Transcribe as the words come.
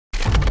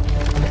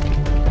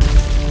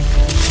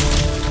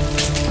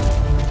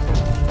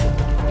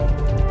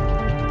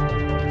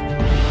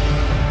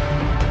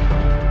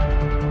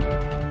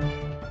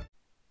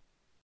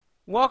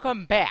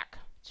Welcome back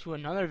to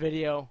another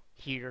video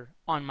here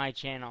on my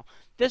channel.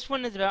 This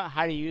one is about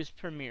how to use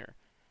Premiere.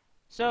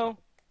 So,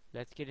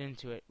 let's get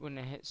into it. We're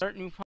going to hit start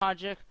new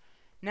project.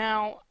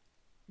 Now,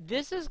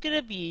 this is going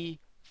to be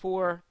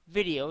for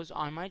videos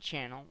on my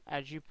channel,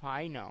 as you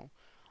probably know.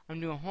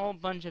 I'm doing a whole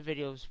bunch of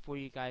videos for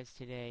you guys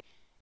today.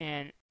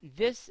 And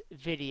this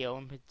video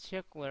in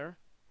particular,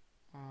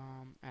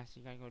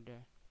 actually I gotta go to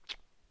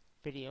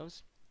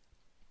videos.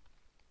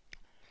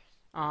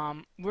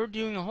 We're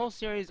doing a whole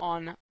series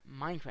on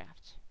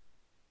Minecraft.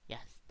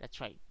 Yes, that's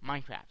right,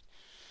 Minecraft.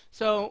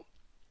 So,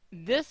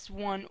 this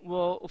one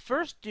we'll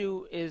first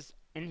do is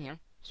in here.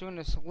 So we're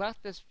going to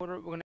select this folder.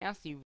 We're going to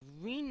actually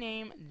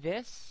rename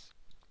this.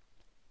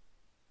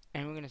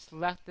 And we're going to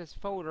select this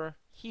folder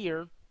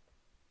here.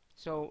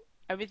 So,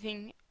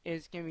 everything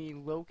is going to be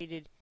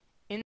located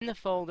in the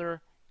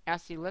folder.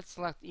 Actually, let's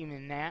select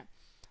even that.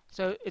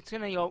 So, it's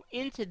going to go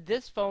into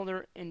this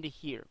folder, into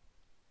here.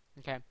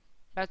 Okay.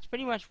 That's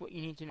pretty much what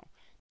you need to know.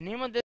 The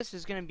name of this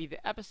is going to be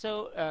the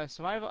episode,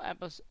 survival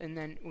episode, and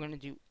then we're going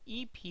to do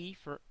EP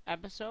for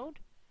episode.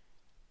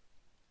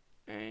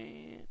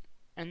 And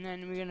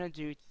then we're going to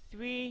do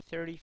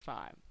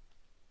 335,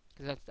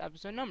 because that's the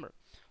episode number.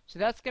 So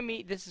that's going to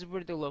be, this is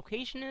where the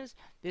location is.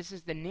 This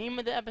is the name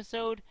of the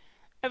episode.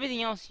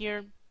 Everything else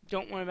here,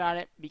 don't worry about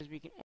it, because we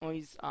can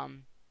always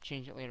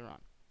change it later on.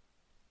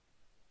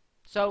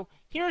 So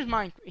here's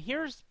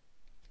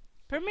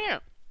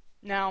Premiere.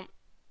 Now,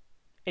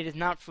 it is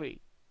not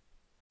free,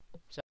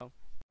 so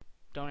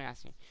don't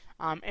ask me.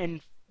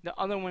 And the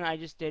other one I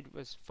just did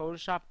was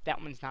Photoshop.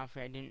 That one's not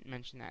free. I didn't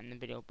mention that in the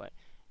video, but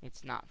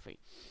it's not free.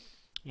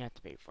 You have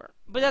to pay for it.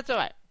 But that's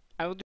alright.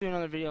 I will do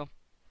another video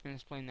and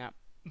explain that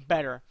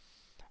better.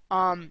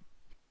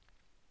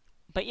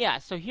 But yeah,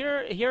 so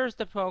here's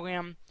the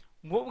program.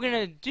 What we're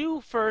gonna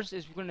do first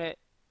is we're gonna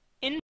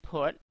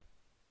input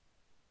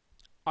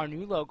our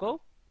new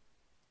logo,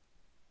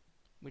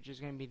 which is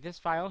gonna be this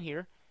file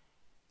here.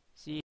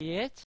 See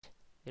it?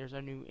 There's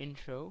our new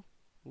intro.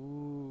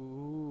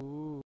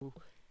 Ooh.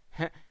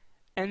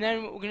 And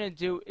then what we're going to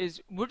do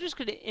is we're just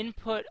going to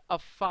input a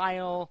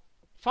file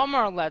from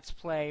our Let's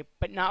Play,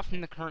 but not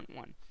from the current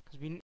one, because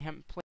we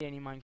haven't played any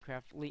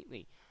Minecraft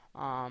lately.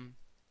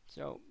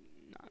 So,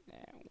 not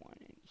that one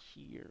in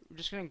here. We're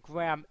just going to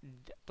grab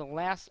the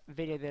last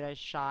video that I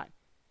shot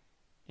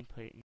and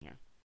put it in here.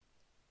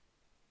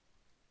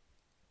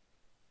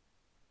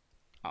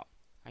 Oh,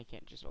 I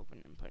can't just open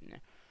it and put it in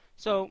there.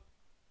 So,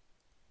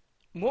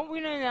 what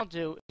we're going to now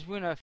do is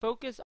we're going to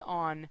focus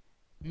on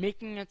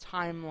making a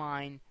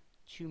timeline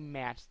to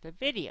match the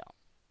video.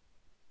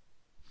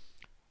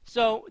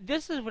 So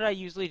this is what I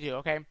usually do,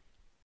 okay?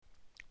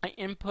 I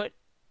input,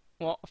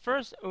 well,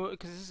 first,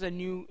 because this is a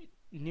new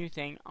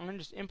thing, I'm going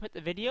to just input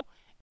the video,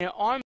 and it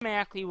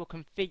automatically will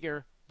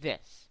configure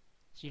this.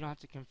 So you don't have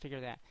to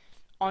configure that.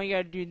 All you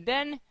got to do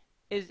then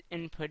is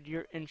input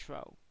your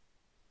intro.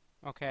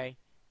 Okay?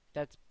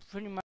 That's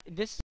pretty much,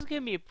 this is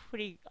going to be a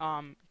pretty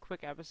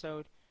quick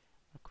episode.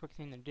 A quick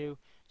thing to do.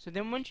 So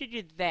then once you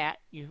do that,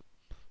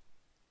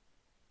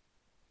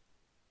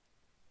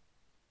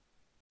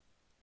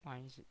 why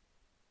is it?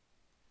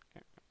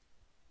 Can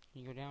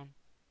you go down?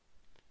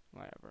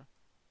 Whatever.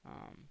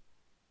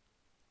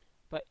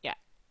 But yeah.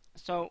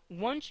 So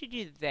once you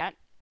do that,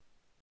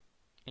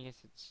 I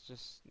guess it's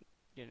just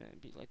gonna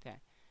be like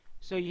that.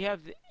 So you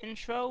have the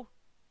intro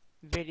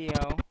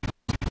video.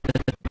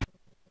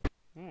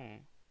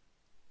 What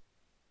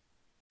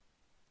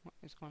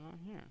is going on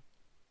here?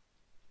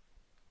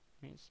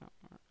 It's not,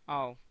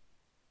 oh,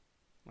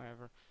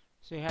 whatever.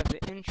 So you have the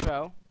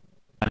intro,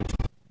 and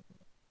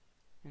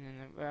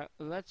then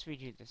let's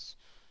redo this.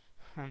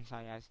 I'm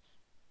sorry, guys.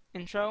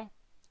 Intro.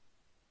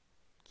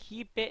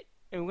 Keep it,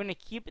 and we're gonna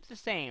keep it the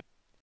same,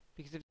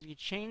 because if you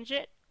change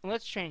it,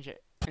 let's change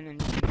it, and then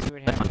you can see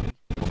what happens.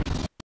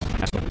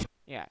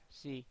 Yeah,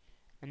 see,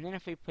 and then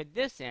if we put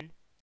this in,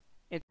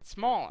 it's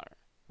smaller,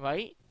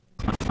 right?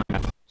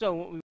 So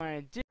what we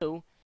want to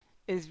do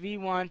is we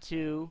want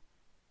to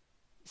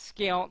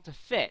scale to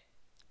fit,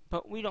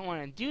 but we don't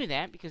want to do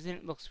that because then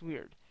it looks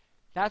weird.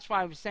 That's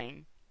why I was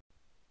saying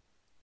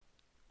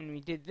when we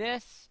did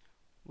this,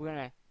 we're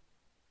gonna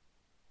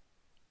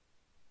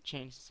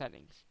change the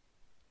settings,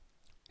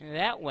 and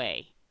that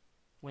way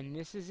when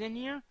this is in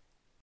here,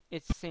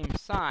 it's the same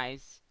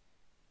size,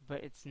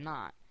 but it's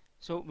not.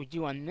 So what we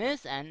do on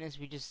this end is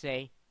we just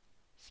say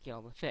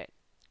scale to fit.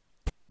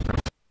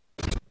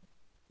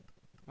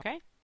 Okay?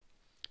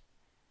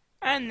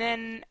 And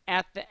then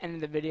at the end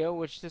of the video,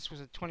 which this was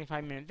a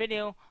 25-minute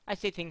video, I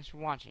say thanks for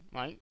watching,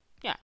 right?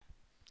 Yeah.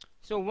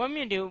 So what I'm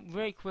going to do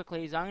very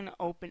quickly is I'm going to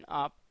open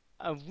up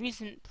a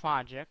recent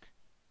project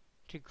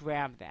to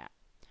grab that.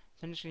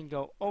 So I'm just going to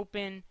go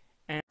open,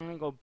 and I'm going to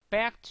go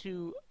back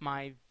to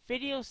my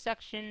video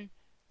section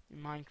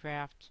in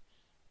Minecraft,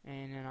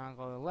 and then I'll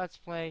go to Let's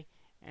Play,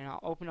 and I'll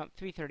open up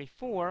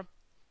 334,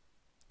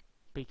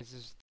 because this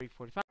is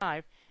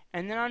 345,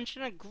 and then I'm just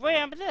going to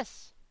grab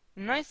this.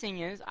 The nice thing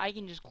is, I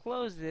can just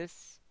close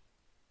this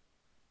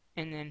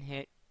and then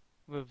hit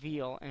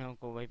reveal, and it'll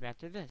go right back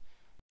to this.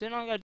 Then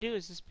all I gotta do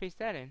is just paste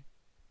that in.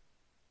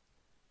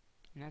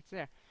 And that's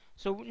there.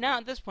 So now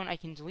at this point I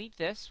can delete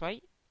this,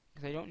 right?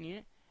 Because I don't need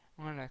it.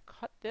 I'm going to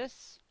cut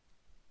this.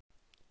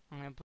 I'm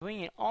going to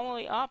bring it all the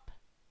way up.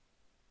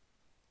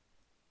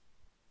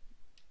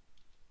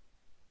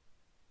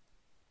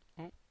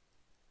 Oh.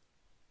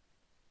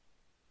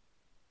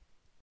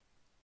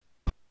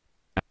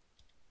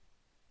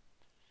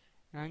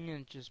 And I'm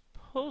going to just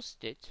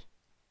post it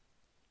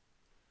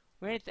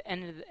right at the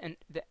end of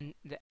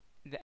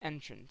the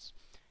entrance.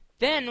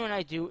 Then what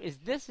I do is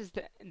this is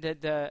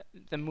the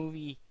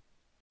movie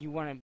you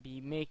want to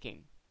be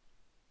making.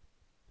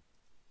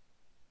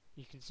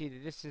 You can see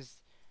that this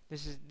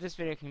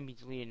video can be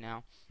deleted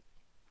now.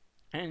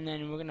 And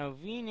then we're gonna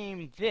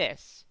rename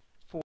this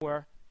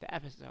for the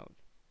episode.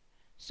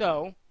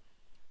 So,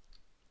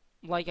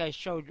 like I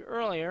showed you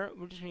earlier,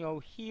 we're just gonna go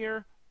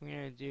here. We're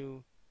gonna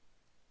do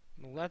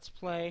Let's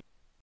Play,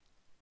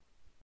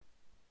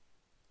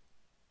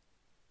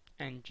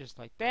 and just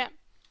like that.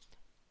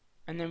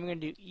 And then we're gonna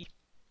do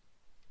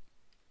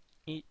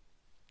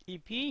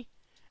EP,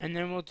 and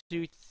then we'll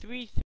do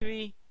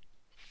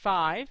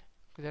 335.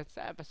 Because that's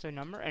the episode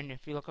number, and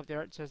if you look up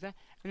there it says that,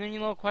 and then your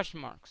little question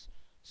marks.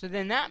 So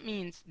then that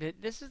means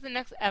that this is the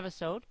next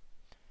episode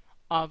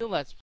of the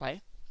Let's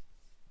Play,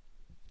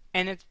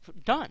 and it's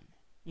done.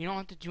 You don't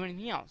have to do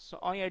anything else. So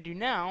all you gotta do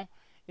now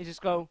is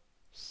just go.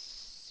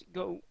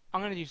 I'm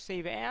gonna do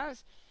save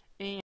as,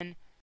 and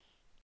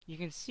you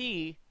can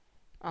see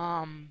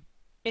in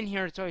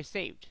here it's already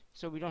saved,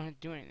 so we don't have to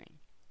do anything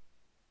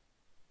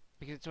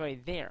because it's already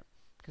there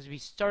because we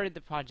started the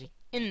project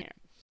in there.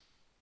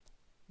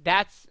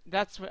 That's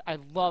what I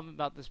love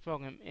about this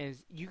program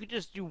is you could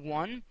just do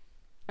one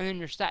and then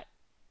you're set.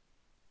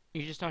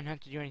 You just don't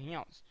have to do anything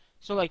else.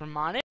 So like for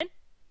modded,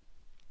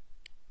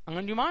 I'm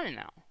gonna do modded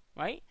now,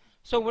 right?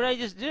 So what I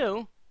just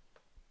do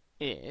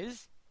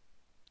is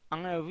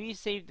I'm gonna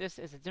resave this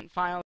as a different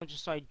file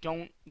just so I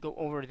don't go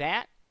over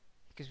that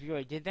because we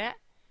already did that.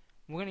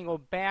 We're gonna go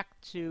back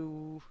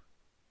to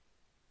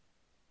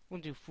we'll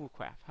do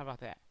Foolcraft. How about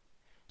that?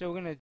 So we're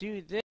gonna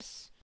do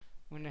this.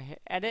 We're gonna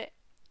hit edit.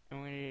 And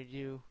we're going to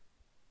do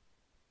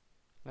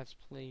Let's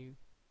Play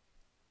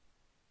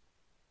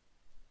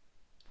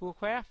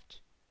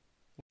Foolcraft.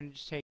 We're going to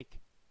just take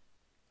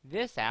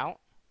this out,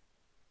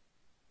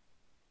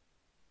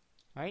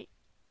 right?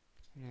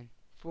 And then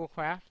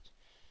Foolcraft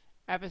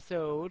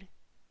episode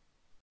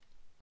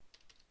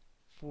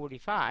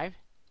 45.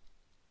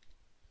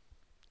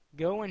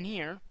 Go in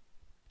here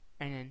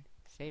and then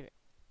save it.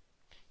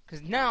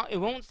 Because now it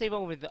won't save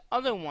over the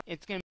other one.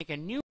 It's going to make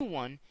a new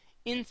one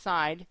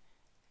inside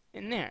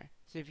in there.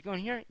 So if you go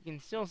in here, you can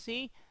still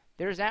see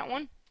there's that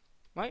one,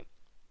 right?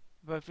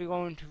 But if you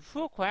go into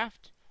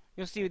Foolcraft,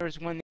 you'll see there's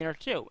one there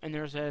too, and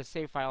there's a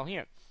save file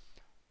here.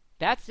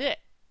 That's it.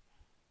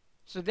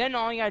 So then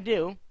all you gotta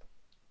do,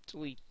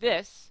 delete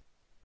this,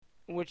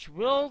 which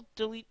will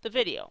delete the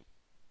video.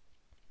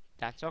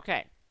 That's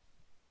okay.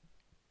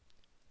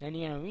 Then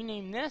you're gonna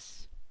rename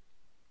this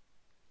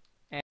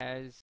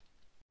as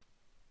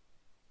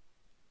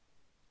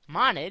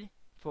modded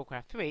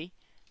Foolcraft 3,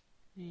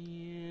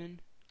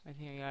 and I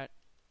think I got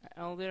an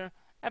L there.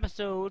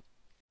 Episode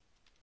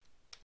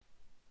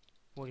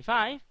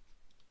 45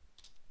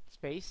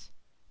 space.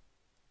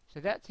 So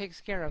that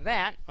takes care of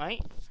that,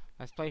 right?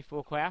 Let's play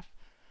Foolcraft.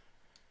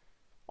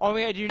 All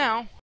we gotta do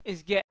now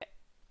is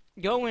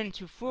go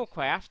into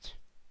Foolcraft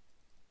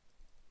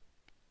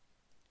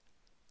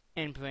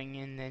and bring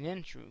in the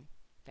intro,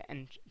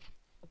 and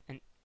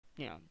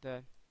you know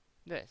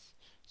this.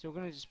 So we're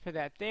gonna just put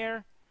that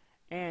there,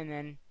 and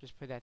then just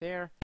put that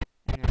there,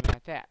 and then we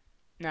got that.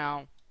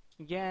 Now,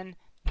 again,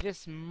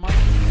 this must.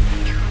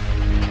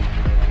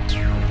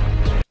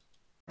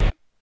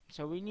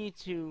 So we need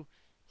to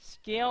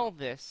scale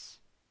this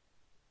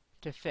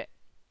to fit.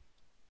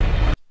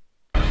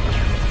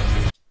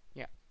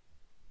 Yeah.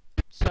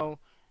 So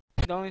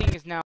the only thing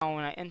is now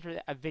when I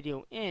enter a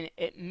video in,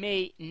 it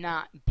may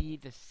not be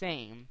the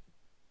same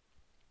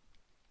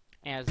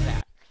as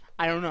that.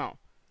 I don't know.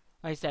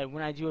 Like I said,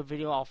 when I do a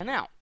video, I'll find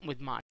out with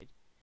modded.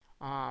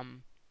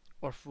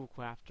 Or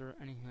Foolcraft or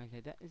anything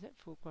like that. Is that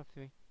Foolcraft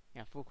 3?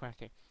 Yeah, Foolcraft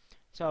 3.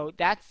 So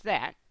that's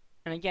that.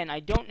 And again, I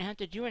don't have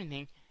to do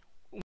anything.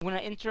 When I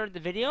insert the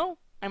video,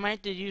 I might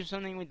have to do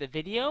something with the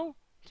video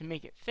to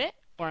make it fit,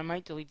 or I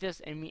might delete this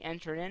and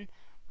re-enter it in.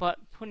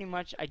 But pretty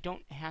much, I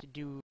don't have to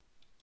do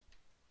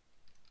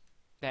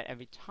that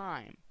every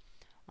time.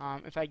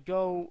 If I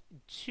go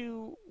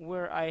to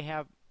where I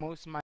have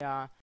most of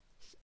my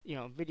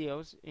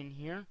videos in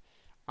here,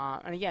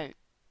 and again,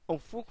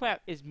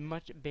 Foolcraft is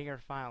much bigger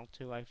file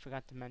too. I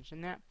forgot to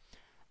mention that.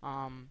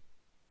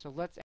 So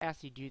let's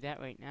actually do that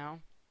right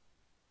now.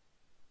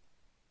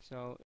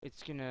 So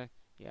it's gonna,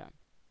 yeah.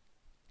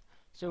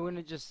 So we're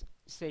gonna just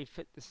say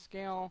fit the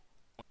scale,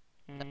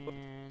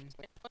 and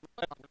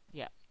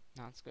yeah,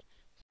 no, it's good.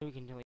 So we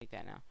can delete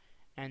that now,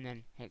 and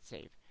then hit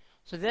save.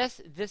 So this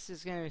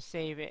is gonna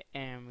save it,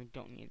 and we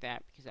don't need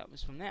that because that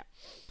was from that.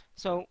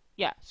 So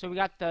yeah, so we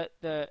got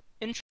the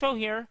intro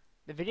here,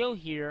 the video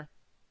here.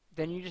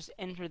 Then you just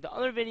enter the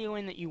other video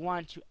in that you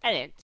want to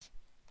edit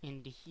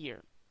into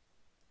here.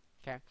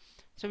 Okay,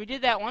 so we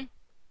did that one.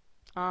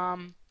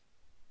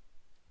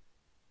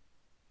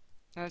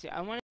 Let's see.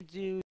 I want to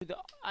do the.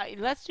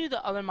 Let's do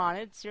the other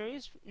modded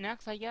series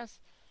next, I guess.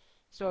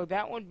 So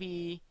that would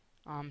be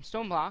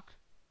Stoneblock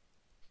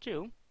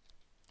 2.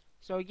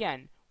 So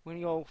again, we're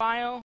gonna go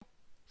File,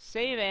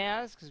 Save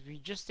As, because we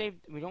just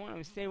saved. We don't want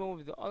to save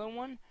over the other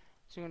one.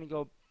 So we're gonna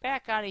go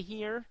back out of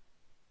here.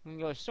 We're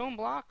gonna go to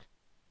Stoneblock.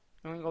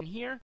 And we're gonna go in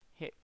here,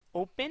 hit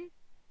Open.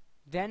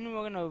 Then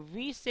we're gonna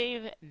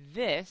resave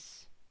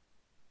this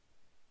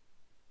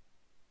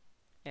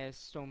as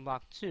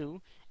Stoneblock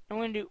 2. And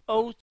we're going to do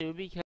O2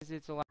 because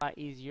it's a lot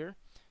easier.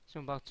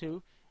 Stoneblock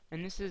 2.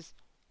 And this is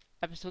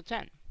episode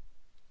 10.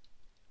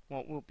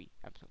 Well, it will be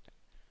episode 10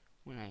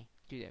 when I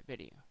do that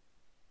video.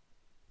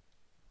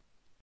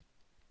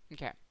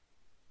 Okay.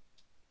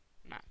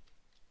 Now.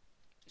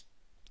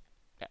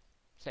 Yeah.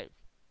 Save.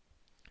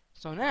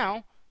 So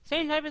now,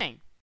 same type of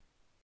thing.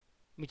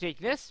 We take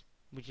this,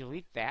 we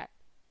delete that.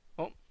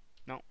 Oh,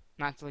 no,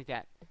 not delete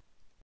that.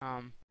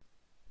 Because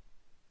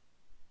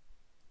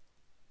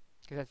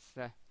that's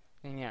the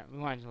thing there. We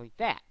want to delete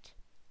that.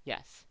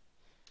 Yes.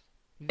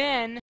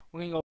 Then we're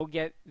going to go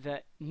get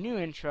the new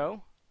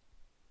intro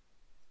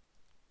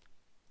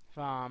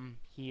from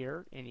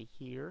here into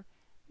here.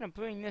 I'm going to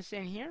bring this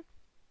in here.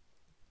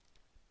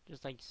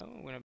 Just like so.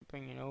 We're going to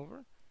bring it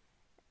over.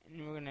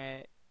 And we're going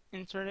to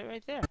insert it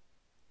right there.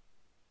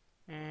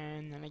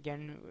 And then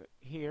again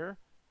here.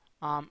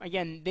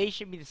 Again, they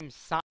should be the same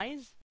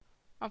size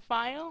of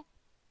file.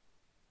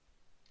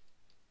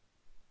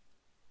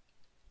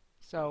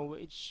 So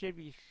it should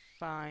be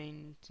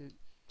fine to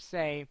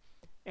say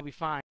it'll be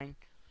fine.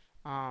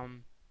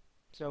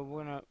 So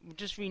we're gonna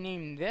just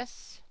rename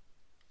this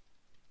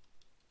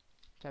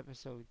to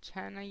episode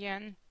 10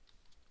 again.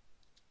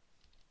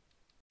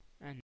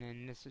 And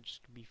then this will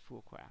just be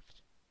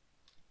Foolcraft.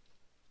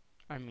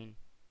 I mean,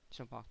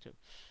 Stoneblock 2.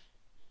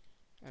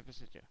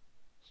 Episode 2.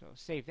 So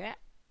save that.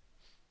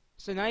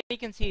 So now you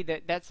can see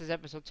that that says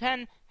episode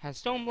 10,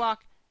 has Stoneblock,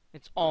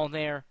 it's all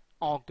there,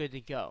 all good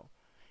to go.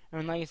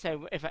 And like I said,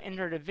 if I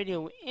entered a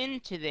video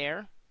into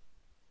there,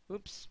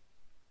 oops,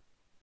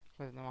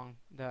 clicked along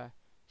the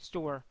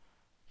store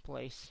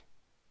place.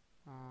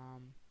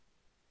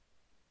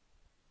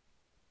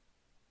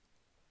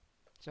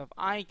 So if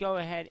I go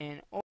ahead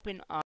and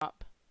open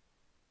up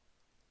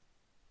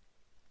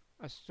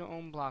a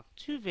Stoneblock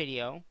 2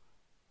 video,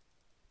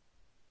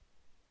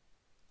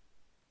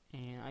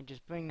 and I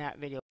just bring that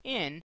video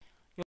in,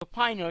 you'll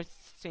probably notice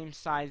it's the same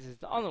size as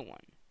the other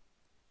one,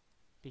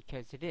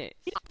 because it is.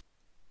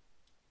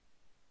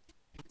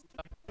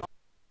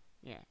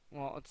 Yeah,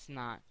 well, it's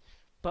not.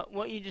 But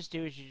what you just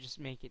do is you just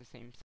make it the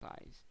same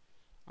size.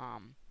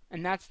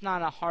 And that's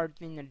not a hard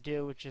thing to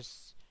do. It's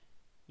just,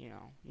 you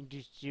know, you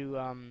just do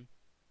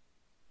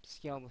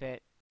scale the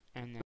fit,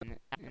 and then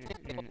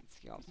it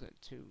scales it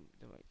to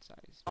the right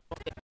size.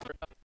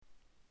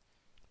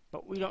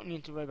 But we don't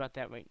need to worry about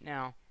that right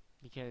now,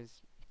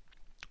 because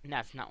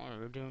that's not what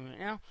we're doing right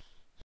now.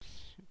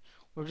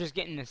 We're just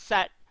getting this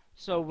set,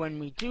 so when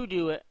we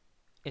do it,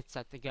 it's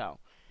set to go.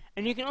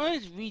 And you can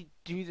always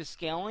redo the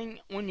scaling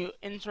when you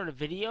insert a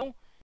video.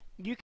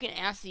 You can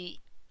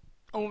actually,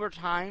 over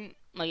time,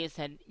 like I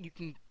said, you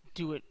can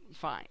do it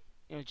fine.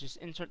 You know, just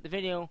insert the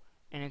video,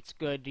 and it's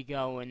good to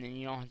go, and then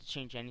you don't have to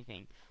change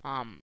anything.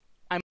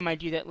 I might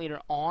do that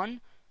later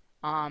on.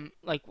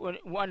 Like,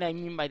 what I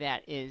mean by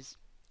that is,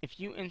 if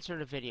you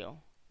insert a video,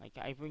 like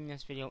I bring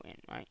this video in,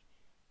 right?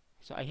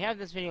 So I have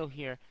this video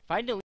here. If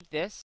I delete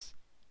this,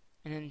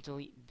 and then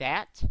delete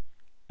that,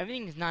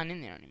 everything is not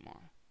in there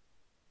anymore.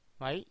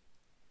 Right?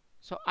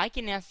 So I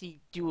can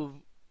actually do a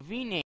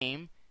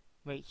rename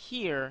right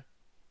here,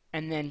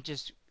 and then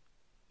just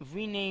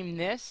rename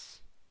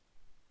this,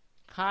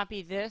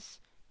 copy this,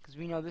 because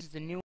we know this is the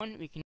new one.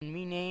 We can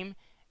rename,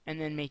 and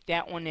then make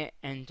that one it,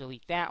 and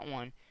delete that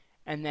one,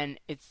 and then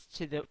it's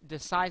to the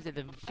size of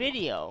the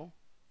video,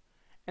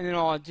 and then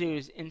all I'll do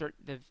is insert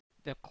the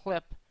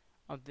clip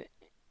of the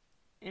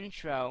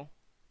intro.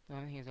 The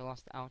only thing is I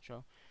lost the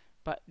outro,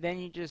 but then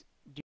you just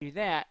do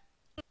that,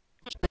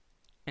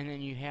 and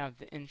then you have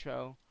the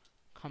intro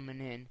coming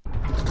in,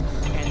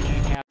 and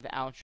you have the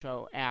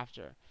outro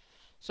after.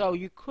 So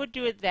you could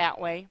do it that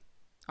way.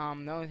 The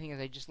only thing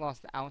is I just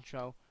lost the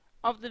outro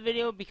of the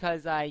video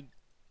because I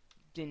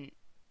didn't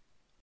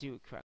do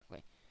it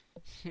correctly.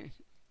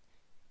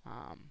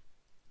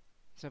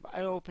 So if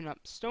I open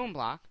up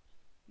Stoneblock,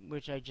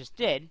 which I just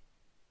did,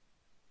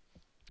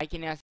 I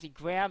can actually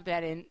grab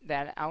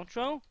that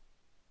outro,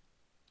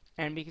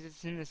 and because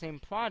it's in the same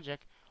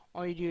project,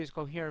 all you do is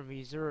go here,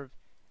 reserve,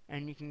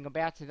 and you can go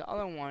back to the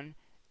other one,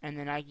 and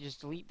then I can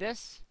just delete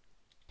this,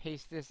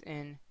 paste this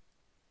in,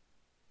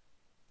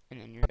 and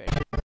then you're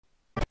good.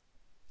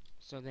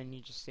 So then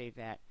you just save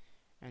that,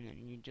 and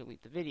then you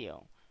delete the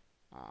video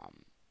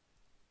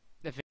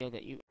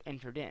that you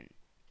entered in,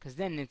 because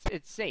then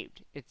it's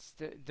saved. It's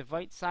the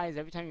right size.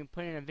 Every time you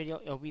put in a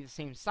video, it'll be the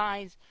same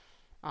size.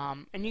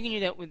 And you can do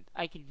that with,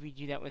 I could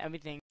redo that with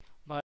everything,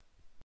 but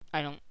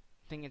I don't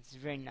think it's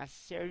very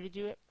necessary to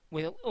do it.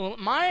 Well,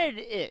 mine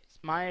it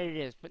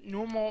is, but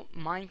normal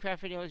Minecraft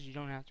videos, you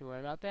don't have to worry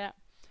about that.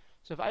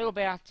 So if I go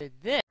back to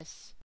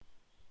this,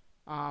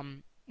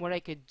 what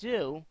I could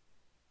do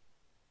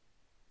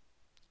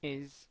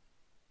is,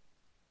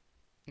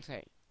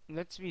 okay,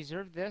 let's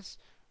reserve this.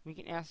 We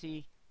can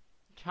actually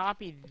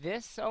copy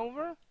this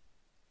over,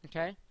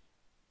 okay,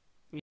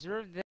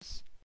 reserve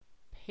this,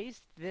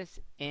 paste this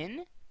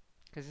in,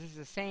 because this is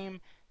the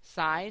same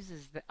size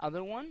as the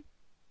other one,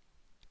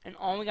 and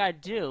all we gotta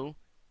do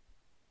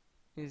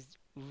is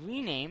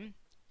rename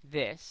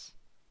this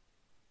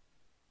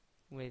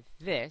with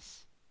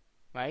this,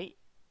 right,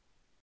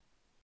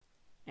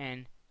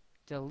 and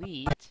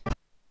delete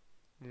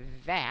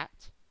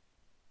that,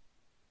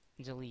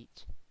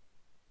 delete,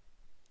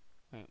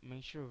 right,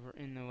 make sure we're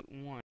in the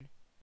one,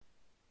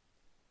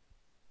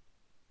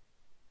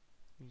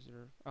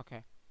 reserve,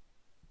 okay,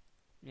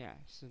 yeah,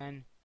 so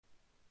then,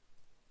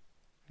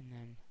 and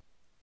then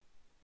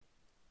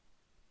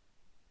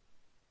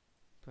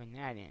putting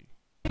that in.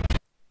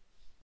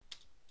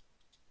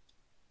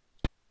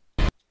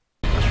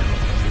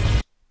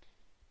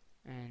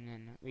 And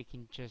then we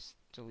can just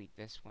delete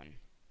this one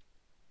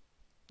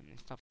and the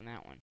stuff on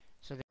that one.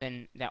 So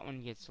then that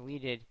one gets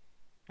deleted,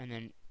 and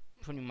then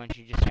pretty much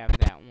you just have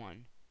that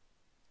one.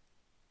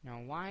 Now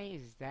why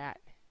is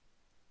that?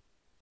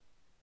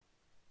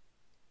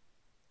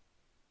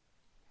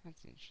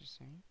 That's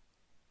interesting.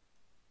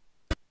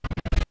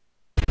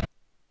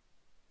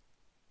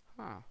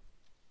 Huh.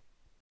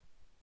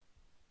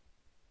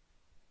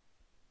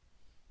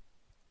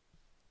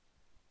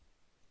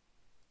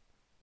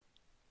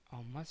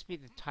 Oh, must be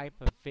the type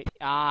of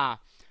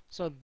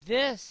so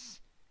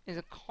this is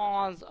a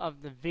cause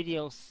of the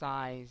video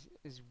size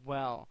as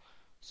well.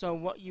 So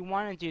what you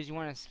want to do is you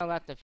want to scale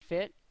that to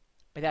fit,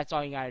 but that's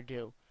all you got to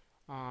do.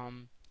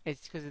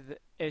 It's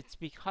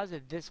because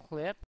of this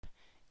clip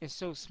is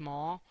so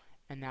small,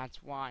 and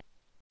that's why.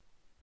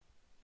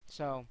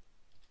 So,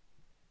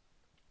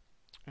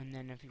 and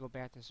then if you go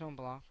back to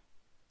Sonoblock,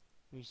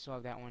 we still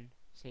have that one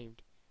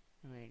saved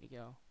and ready to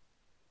go.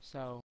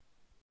 So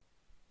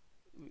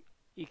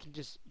you can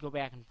just go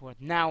back and forth.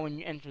 Now when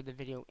you enter the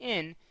video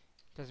in,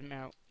 doesn't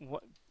matter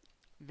what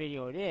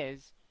video it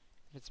is,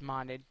 if it's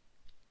modded,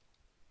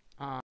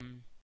 like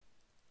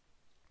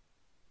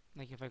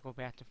if I go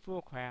back to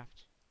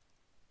Fullcraft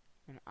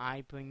and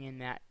I bring in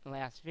that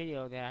last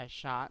video that I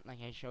shot, like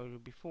I showed you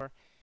before,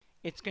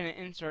 it's gonna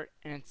insert,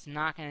 and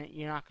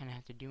you're not gonna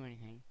have to do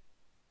anything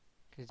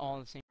because it's all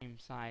the same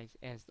size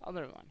as the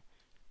other one.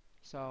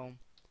 So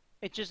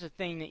it's just a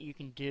thing that you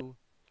can do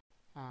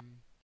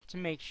to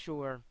make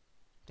sure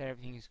that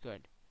everything is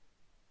good.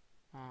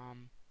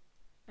 And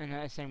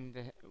the same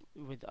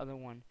with the other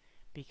one,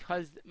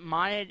 because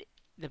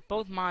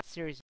both mod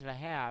series that I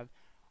have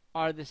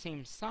are the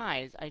same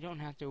size. I don't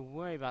have to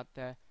worry about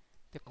the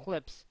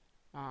clips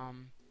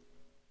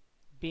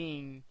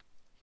being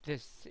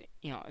this,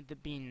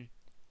 being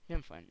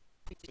different.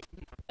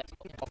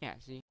 Yeah,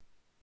 see.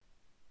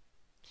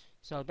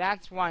 So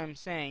that's why I'm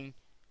saying,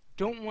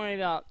 don't worry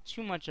about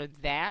too much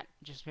of that.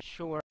 Just make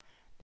sure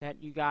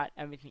that you got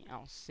everything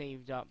else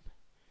saved up,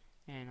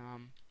 and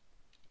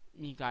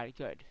you got it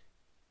good.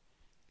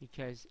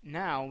 Because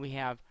now we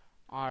have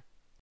our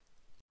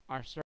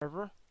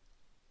server,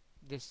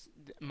 this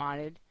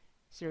modded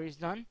series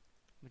done,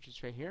 which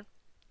is right here,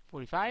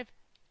 45.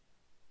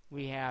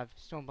 We have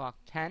Sonoblock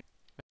 10 right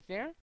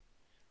there.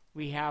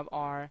 We have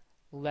our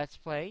Let's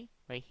Play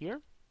right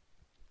here.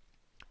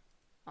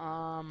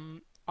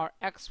 Our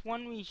X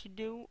one we should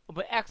do,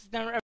 but X is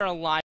never ever a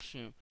live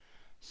stream,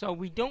 so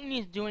we don't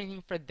need to do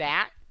anything for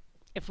that.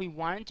 If we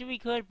wanted to, we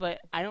could,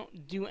 but I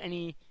don't do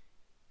any.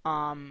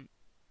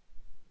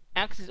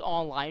 X is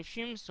all live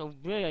streams, so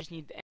really I just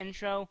need the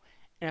intro,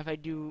 and if I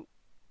do,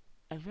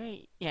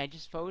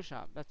 just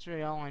Photoshop. That's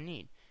really all I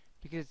need,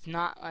 because it's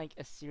not like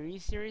a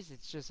series,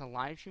 it's just a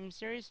live stream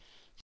series.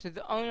 So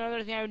the only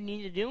other thing I would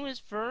need to do is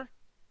for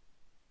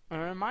a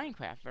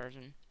Minecraft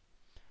version.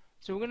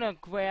 So we're gonna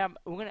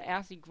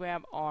actually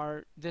grab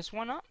this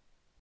one up,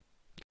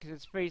 because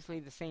it's basically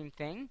the same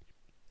thing,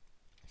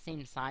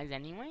 same size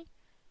anyway.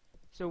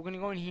 So we're gonna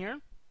go in here,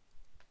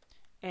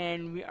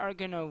 and we are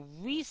gonna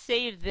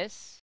resave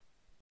this,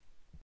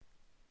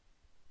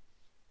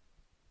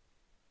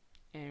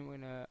 and we're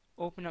gonna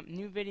open up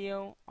new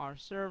video, our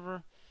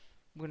server.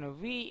 We're gonna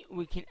we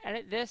can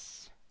edit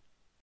this,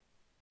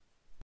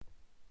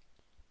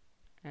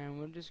 and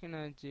we're just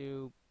gonna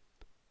do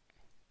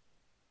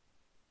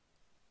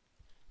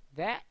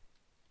that.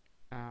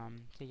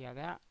 Take out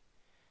that,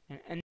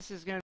 and this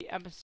is gonna be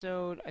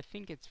episode, I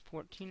think it's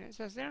 14. It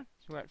says there,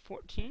 so we're at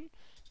 14.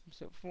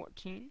 Episode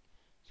 14.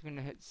 So we're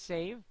gonna hit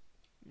save.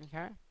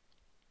 Okay.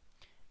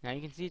 Now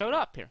you can see it showed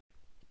up here,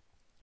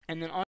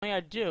 and then all I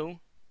gotta do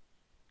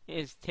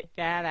is take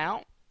that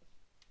out,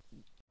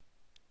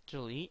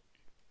 delete,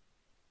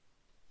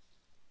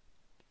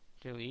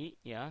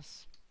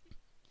 yes,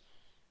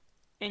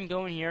 and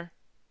go in here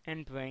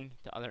and bring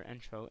the other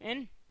intro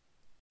in.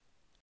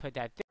 Put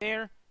that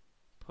there,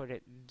 put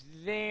it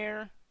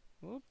there,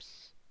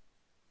 whoops,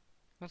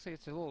 Looks like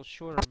it's a little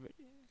shorter video.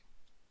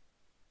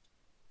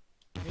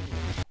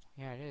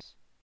 Yeah, it is.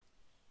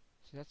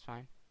 So that's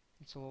fine.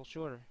 It's a little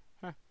shorter.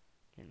 Huh.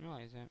 Didn't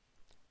realize that.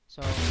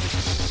 So,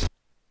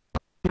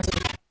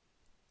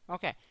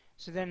 okay.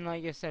 So then,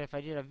 like I said, if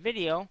I did a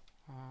video,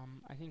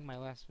 I think my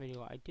last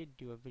video, I did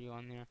do a video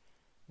on there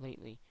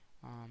lately.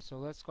 So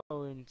let's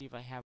go and see if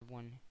I have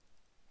one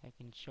I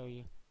can show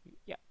you.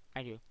 Yeah,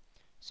 I do.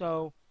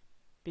 So,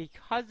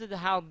 because of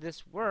how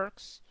this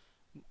works,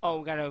 oh,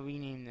 we gotta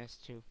rename this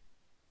too.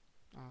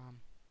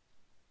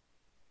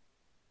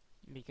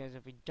 Because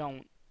if we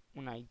don't,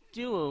 when I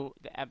do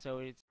the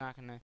episode, it's not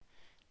gonna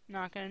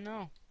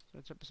know. So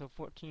it's episode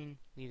 14.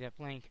 Leave that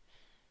blank.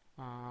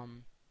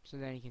 So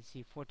then you can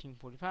see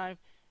 1445.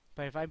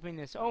 But if I bring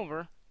this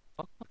over,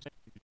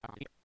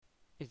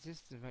 is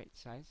this the right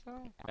size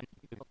though? I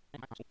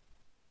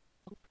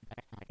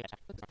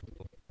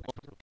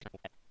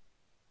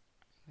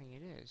think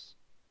it is.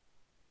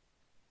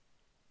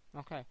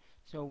 Okay,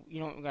 so you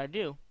know what we gotta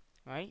do,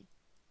 right?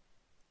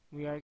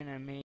 We are gonna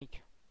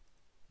make.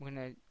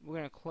 We're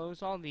gonna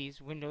close all these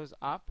windows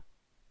up.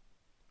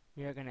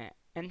 We are gonna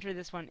enter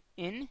this one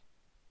in.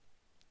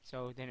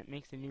 So then it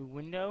makes a new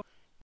window.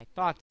 I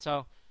thought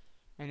so.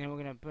 And then we're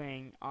gonna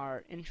bring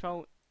our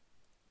intro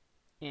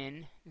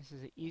in. This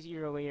is an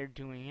easier way of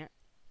doing it.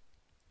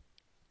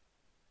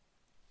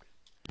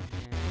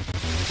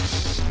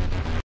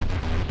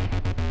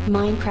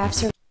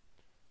 Minecraft.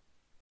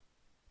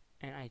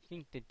 And I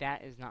think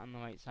that is not on the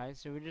right size,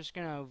 so we're just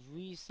gonna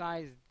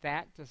resize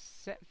that to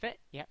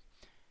fit. Yep.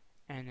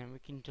 And then we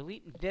can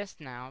delete this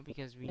now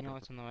because we know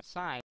it's on the right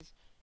size.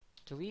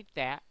 Delete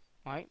that,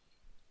 right?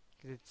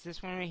 Because it's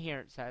this one right here.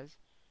 It says.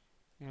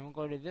 And then we'll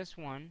go to this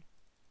one,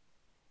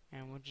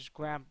 and we'll just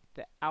grab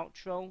the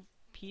outro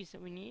piece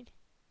that we need,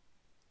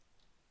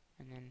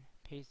 and then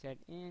paste that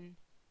in.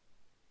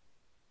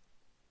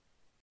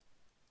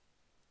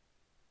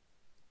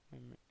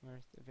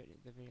 Where's the video?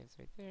 The video's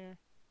right there.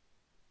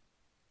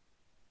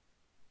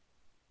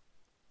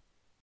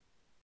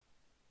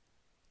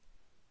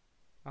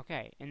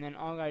 Okay, and then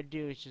all I gotta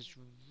do is just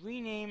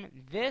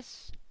rename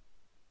this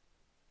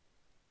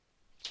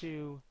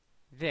to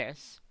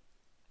this,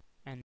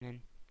 and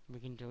then we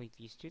can delete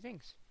these two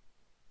things.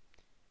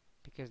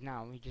 Because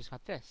now we just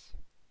got this.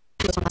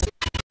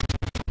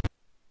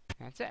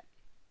 That's it.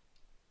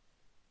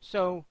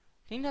 So,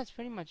 I think that's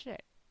pretty much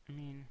it. I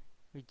mean,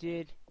 we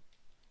did,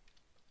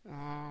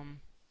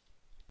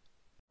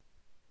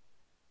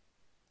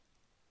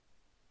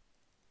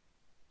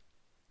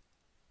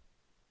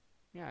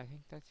 yeah, I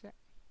think that's it.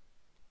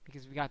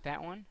 Because we got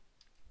that one.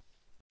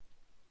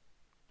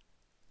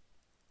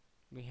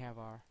 We have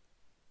our,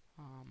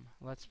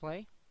 Let's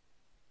Play.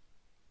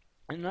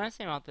 And the nice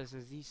thing about this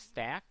is these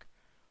stack.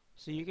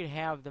 So you could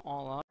have them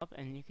all up,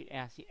 and you could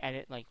actually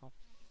edit like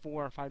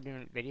 4 or 5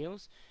 different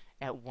videos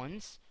at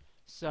once.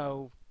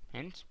 So,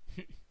 hint.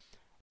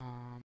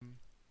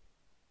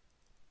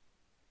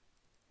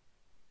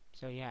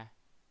 So yeah.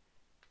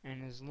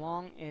 And as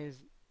long as,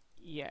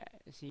 yeah,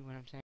 see what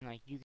I'm saying?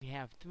 Like, you could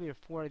have 3 or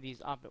 4 of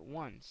these up at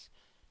once.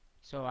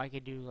 So I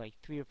could do like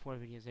 3 or 4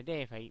 videos a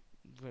day if I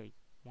really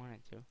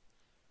wanted to.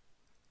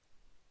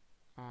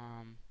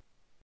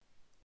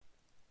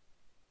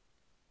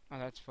 Oh,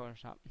 that's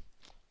Photoshop.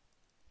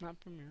 Not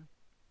Premiere.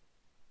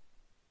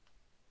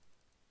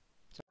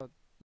 So,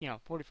 you know,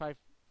 45,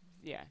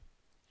 yeah.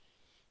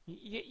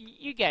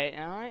 You get it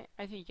now, right?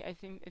 I think a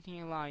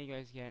lot of you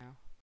guys get it now.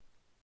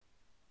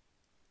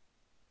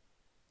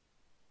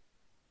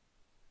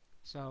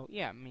 So,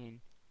 yeah, I mean,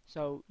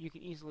 so you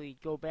can easily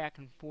go back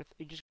and forth.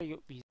 You just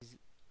go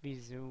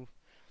vizu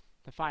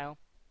the file.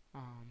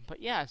 But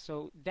yeah,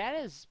 so that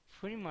is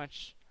pretty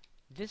much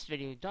this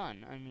video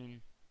done. I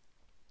mean,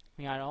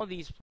 we got all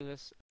these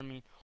playlists. I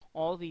mean,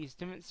 all these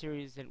different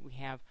series that we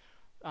have.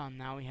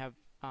 Now we have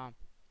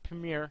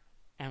Premiere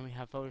and we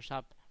have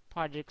Photoshop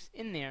projects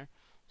in there.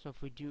 So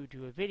if we do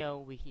a video,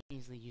 we can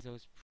easily use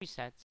those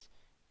presets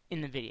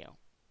in the video.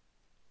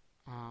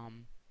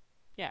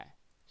 Yeah.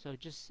 So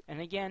just,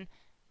 and again,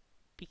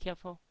 be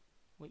careful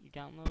what you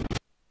download.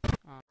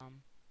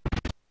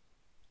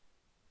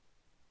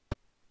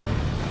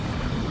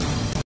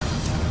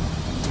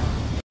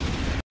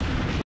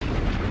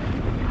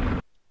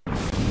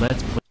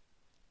 Let's play.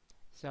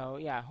 So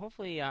yeah,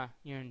 hopefully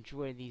you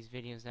enjoy these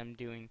videos I'm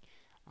doing.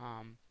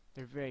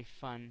 They're very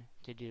fun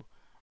to do.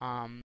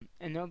 And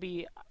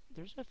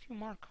there's a few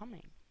more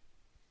coming.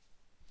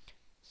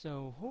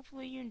 So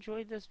hopefully you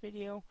enjoyed this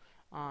video.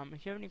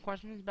 If you have any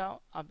questions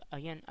about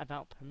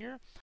about Premiere,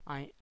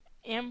 I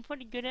am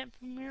pretty good at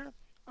Premiere.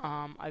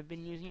 I've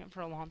been using it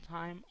for a long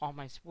time. All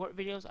my sport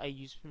videos, I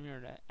use Premiere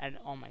to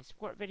edit all my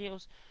sport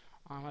videos.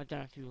 I've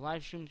done a few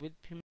live streams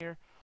with Premiere.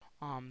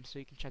 So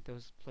you can check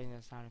those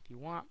playlists out if you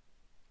want.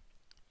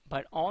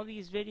 But all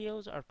these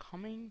videos are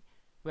coming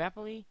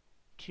rapidly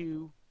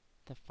to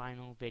the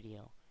final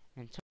video.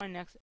 Until my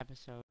next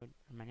episode, or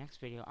my next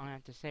video, I'm going to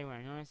have to say what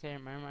I normally say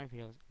in my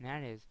videos, and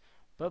that is,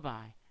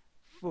 bye-bye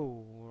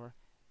for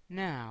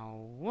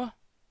now.